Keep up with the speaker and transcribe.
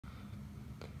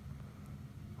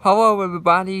Hello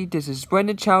everybody, this is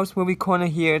Brendan Charles Movie Corner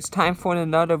here. It's time for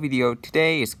another video.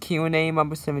 Today is Q&A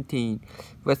number 17.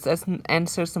 Let's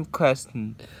answer some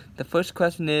questions. The first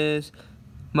question is,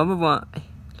 number 1,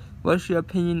 what's your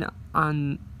opinion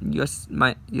on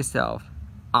yourself?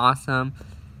 Awesome.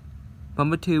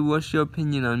 Number 2, what's your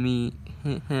opinion on me?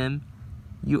 Him?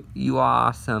 You are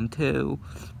awesome too.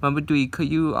 Number 3,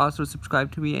 could you also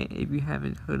subscribe to me if you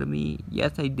haven't heard of me?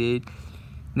 Yes, I did.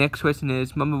 Next question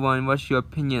is, number 1, what's your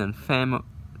opinion on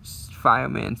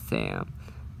Fireman Sam?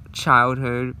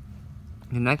 Childhood.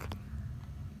 The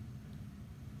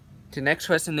next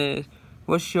question is,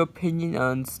 what's your opinion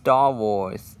on Star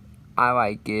Wars? I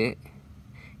like it.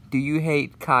 Do you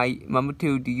hate Number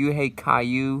 2, do you hate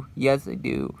Caillou? Yes, I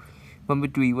do. Number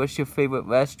 3, what's your favorite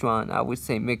restaurant? I would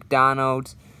say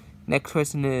McDonald's. Next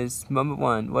question is, number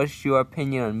 1, what's your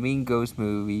opinion on Mean Girls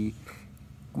movie?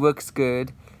 Looks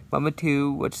good. Number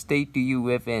 2, what state do you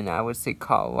live in? I would say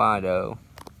Colorado.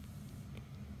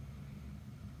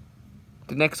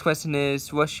 The next question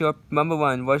is, number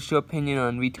 1, what's your opinion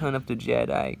on Return of the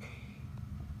Jedi?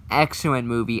 Excellent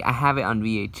movie. I have it on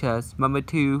VHS. Number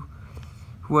 2,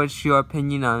 what's your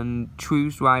opinion on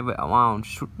True Driver Around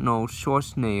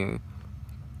Schwarzenegger?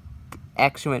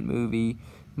 Excellent movie.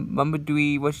 Number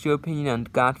 3, what's your opinion on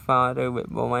Godfather with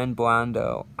Marlon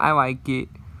Brando? I like it.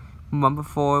 Number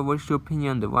 4, what's your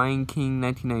opinion on The Lion King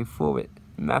 1994 with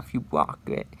Matthew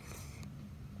Broderick?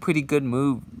 Pretty good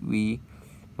movie.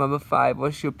 Number 5,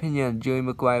 what's your opinion on Jerry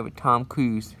Maguire with Tom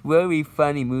Cruise? Very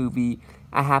funny movie.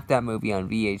 I have that movie on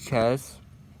VHS.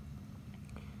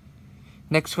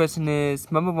 Next question is,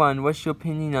 number 1, what's your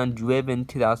opinion on Driven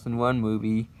 2001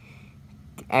 movie?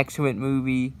 Excellent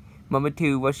movie. Number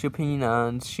 2, what's your opinion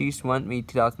on She's Want Me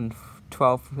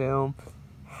 2012 film?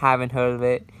 Haven't heard of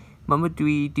it. Number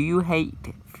 3, do you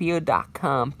hate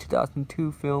Fear.com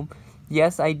 2002 film?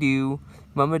 Yes, I do.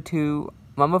 Number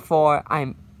 4,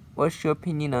 what's your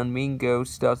opinion on Mean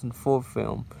Girls 2004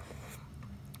 film?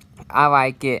 I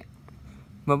like it.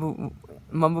 Number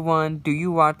 1, do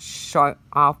you watch South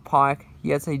Park?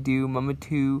 Yes, I do. Number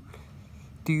 2,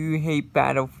 do you hate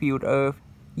Battlefield Earth?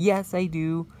 Yes, I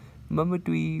do. Number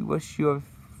 3, what's your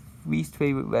least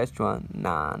favorite restaurant?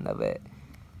 None of it.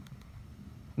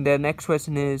 The next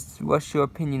question is, what's your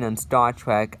opinion on Star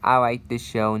Trek? I like this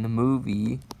show and the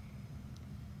movie.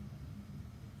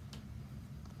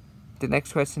 The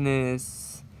next question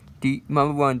is,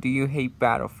 number 1, do you hate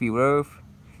Battlefield Earth?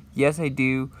 Yes, I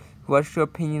do. What's your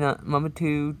opinion on, number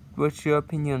 2, what's your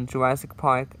opinion on Jurassic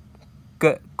Park?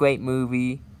 Great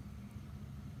movie.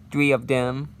 3 of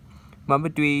them. Number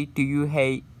 3, do you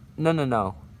hate,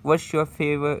 no. What's your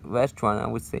favorite restaurant? I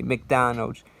would say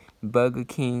McDonald's, Burger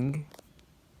King.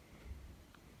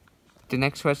 The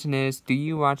next question is, do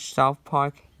you watch South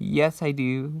Park? Yes, I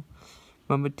do.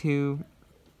 Number 2,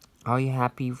 are you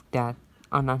happy that,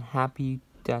 or not happy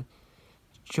that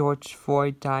George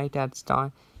Floyd died at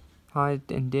Star and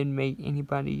didn't make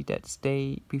anybody that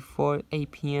stay before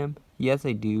 8 p.m.? Yes,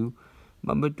 I do.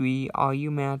 Number 3, are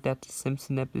you mad that the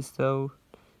Simpson episode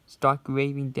Stark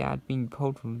raving dad being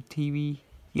pulled from TV?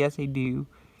 Yes, I do.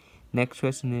 Next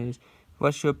question is,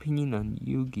 what's your opinion on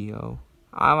Yu-Gi-Oh?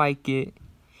 I like it.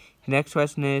 The next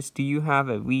question is, do you have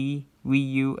a Wii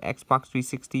U, Xbox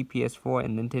 360, PS4,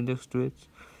 and Nintendo Switch?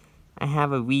 I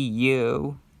have a Wii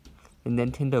U and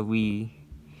Nintendo Wii.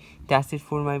 That's it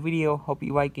for my video. Hope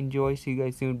you enjoy. See you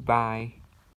guys soon. Bye.